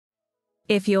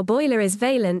If your boiler is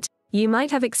Vaillant, you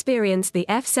might have experienced the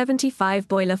F75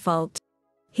 boiler fault.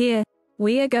 Here,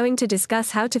 we are going to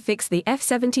discuss how to fix the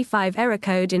F75 error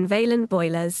code in Vaillant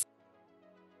boilers.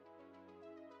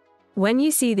 When you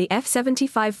see the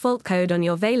F75 fault code on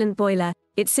your Vaillant boiler,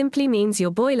 it simply means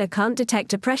your boiler can't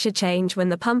detect a pressure change when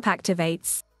the pump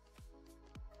activates.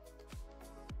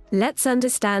 Let's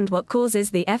understand what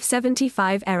causes the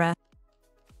F75 error.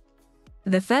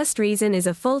 The first reason is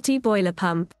a faulty boiler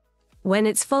pump. When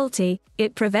it's faulty,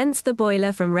 it prevents the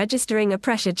boiler from registering a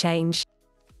pressure change.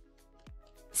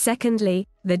 Secondly,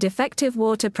 the defective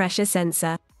water pressure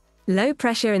sensor. Low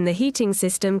pressure in the heating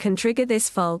system can trigger this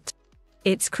fault.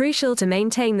 It's crucial to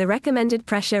maintain the recommended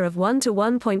pressure of 1 to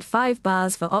 1.5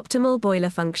 bars for optimal boiler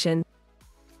function.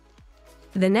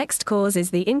 The next cause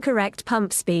is the incorrect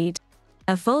pump speed.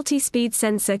 A faulty speed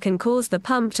sensor can cause the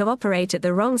pump to operate at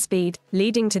the wrong speed,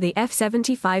 leading to the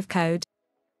F75 code.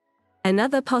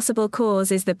 Another possible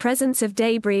cause is the presence of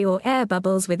debris or air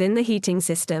bubbles within the heating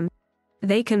system.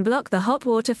 They can block the hot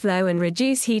water flow and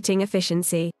reduce heating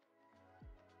efficiency.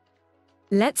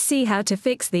 Let's see how to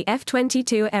fix the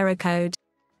F22 error code.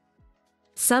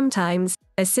 Sometimes,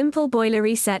 a simple boiler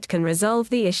reset can resolve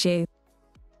the issue.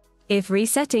 If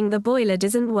resetting the boiler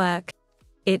doesn't work,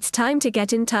 it's time to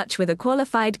get in touch with a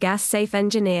qualified gas-safe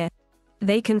engineer.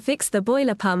 They can fix the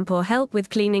boiler pump or help with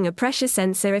cleaning a pressure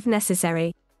sensor if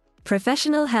necessary.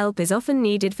 Professional help is often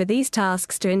needed for these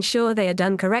tasks to ensure they are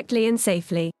done correctly and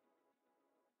safely.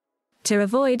 To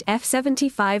avoid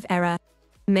F75 error,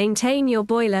 maintain your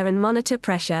boiler and monitor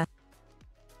pressure.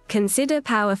 Consider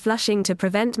power flushing to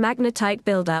prevent magnetite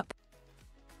buildup.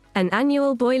 An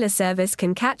annual boiler service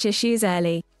can catch issues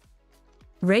early.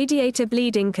 Radiator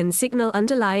bleeding can signal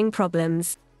underlying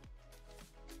problems.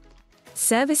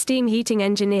 Service steam heating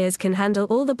engineers can handle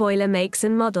all the boiler makes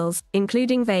and models,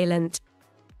 including Vaillant.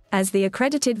 As the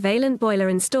accredited Vaillant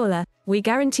boiler installer, we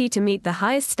guarantee to meet the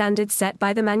highest standards set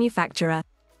by the manufacturer.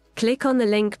 Click on the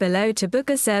link below to book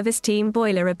a service team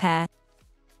boiler repair.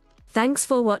 Thanks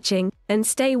for watching, and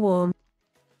stay warm.